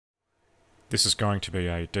This is going to be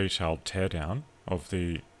a detailed teardown of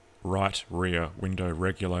the right rear window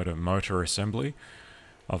regulator motor assembly.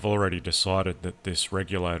 I've already decided that this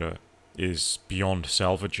regulator is beyond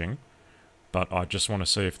salvaging, but I just want to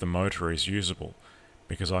see if the motor is usable,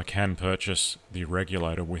 because I can purchase the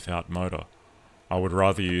regulator without motor. I would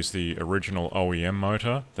rather use the original OEM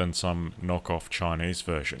motor than some knockoff Chinese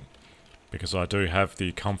version, because I do have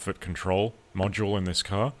the comfort control module in this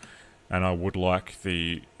car, and I would like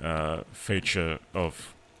the feature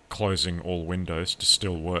of closing all windows to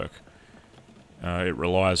still work. It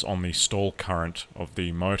relies on the stall current of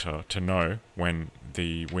the motor to know when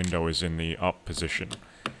the window is in the up position.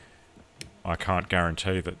 I can't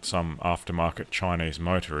guarantee that some aftermarket Chinese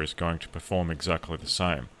motor is going to perform exactly the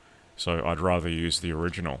same, so I'd rather use the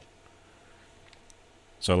original.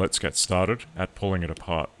 So let's get started at pulling it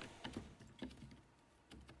apart.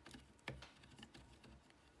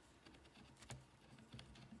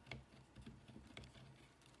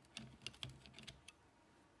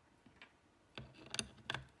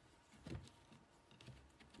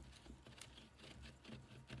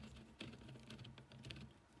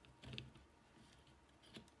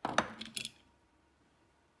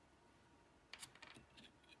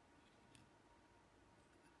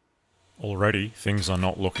 Already, things are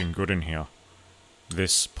not looking good in here.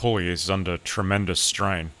 This pulley is under tremendous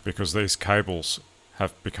strain because these cables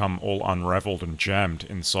have become all unraveled and jammed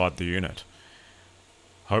inside the unit.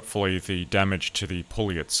 Hopefully the damage to the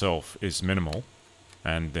pulley itself is minimal,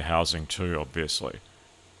 and the housing too, obviously.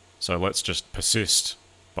 So let's just persist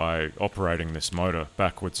by operating this motor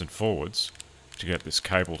backwards and forwards to get this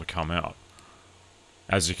cable to come out.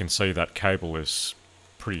 As you can see, that cable is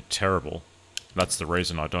pretty terrible. That's the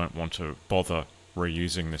reason I don't want to bother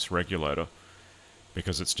reusing this regulator,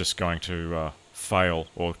 because it's just going to fail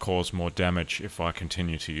or cause more damage if I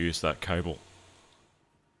continue to use that cable.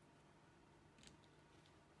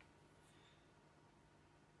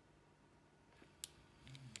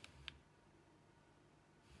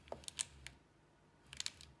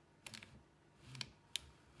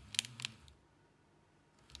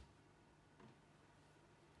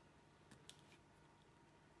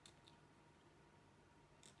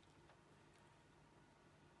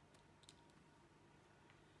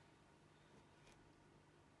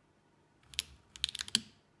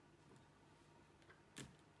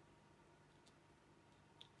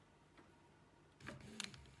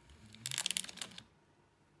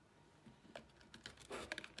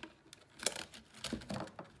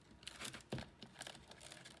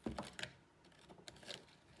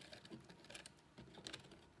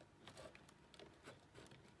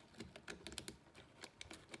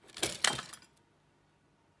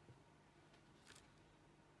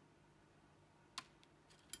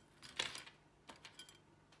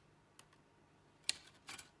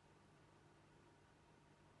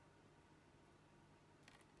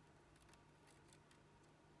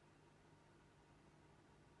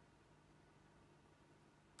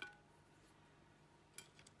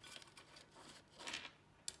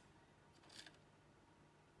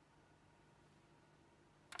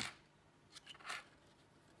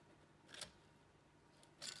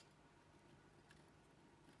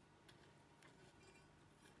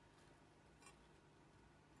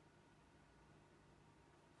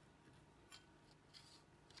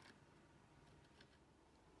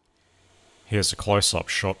 Here's a close-up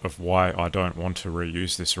shot of why I don't want to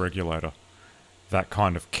reuse this regulator. That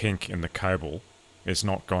kind of kink in the cable is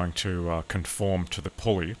not going to conform to the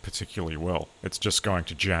pulley particularly well. It's just going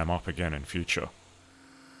to jam up again in future.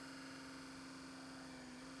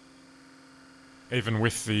 Even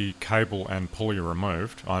with the cable and pulley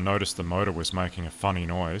removed, I noticed the motor was making a funny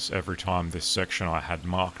noise every time this section I had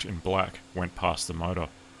marked in black went past the motor.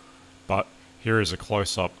 But here is a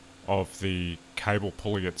close-up of the cable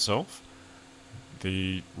pulley itself.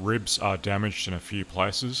 The ribs are damaged in a few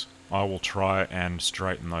places. I will try and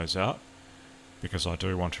straighten those out, because I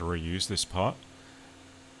do want to reuse this part.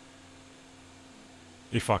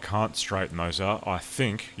 If I can't straighten those out, I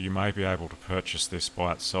think you may be able to purchase this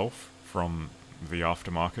by itself from the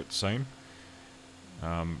aftermarket scene.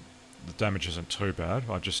 The damage isn't too bad,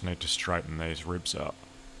 I just need to straighten these ribs out.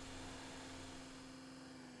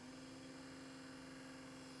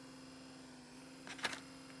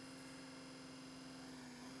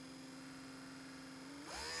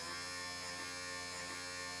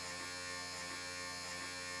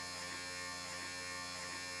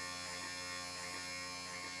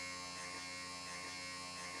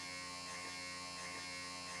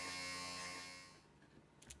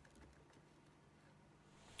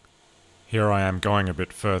 Here I am going a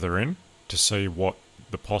bit further in to see what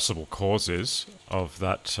the possible cause is of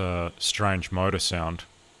that strange motor sound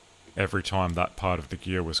every time that part of the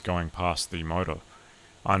gear was going past the motor.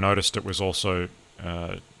 I noticed it was also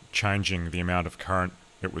changing the amount of current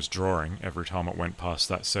it was drawing every time it went past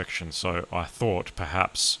that section, so I thought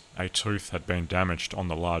perhaps a tooth had been damaged on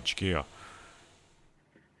the large gear.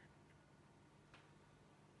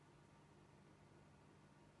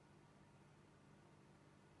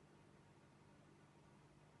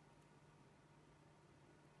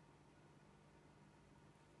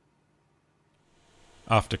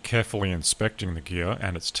 After carefully inspecting the gear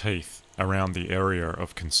and its teeth around the area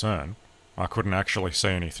of concern, I couldn't actually see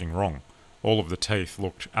anything wrong. All of the teeth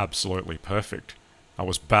looked absolutely perfect. I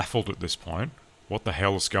was baffled at this point. What the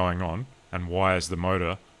hell is going on, and why is the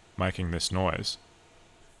motor making this noise?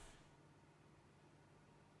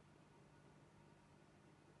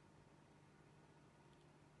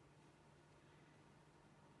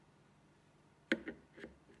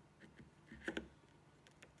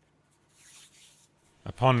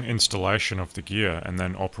 Upon installation of the gear and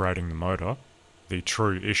then operating the motor, the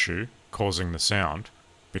true issue causing the sound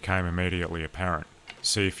became immediately apparent.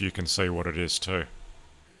 See if you can see what it is too.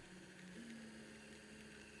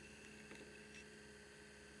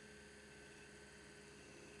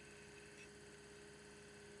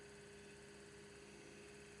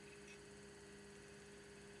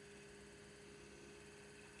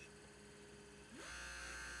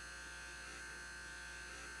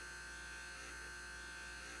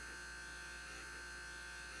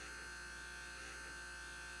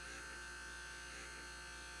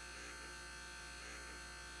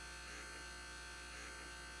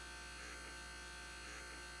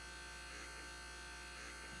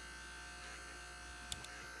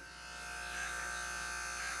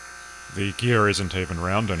 The gear isn't even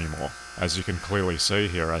round anymore, as you can clearly see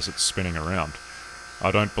here as it's spinning around.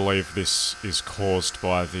 I don't believe this is caused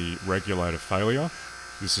by the regulator failure.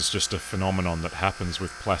 This is just a phenomenon that happens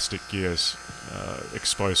with plastic gears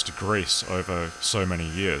exposed to grease over so many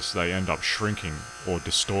years. They end up shrinking or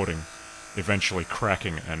distorting, eventually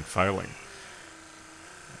cracking and failing.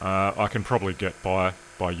 I can probably get by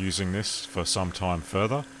using this for some time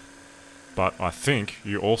further. But I think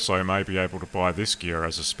you also may be able to buy this gear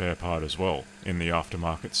as a spare part as well in the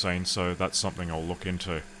aftermarket scene, so that's something I'll look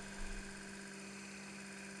into.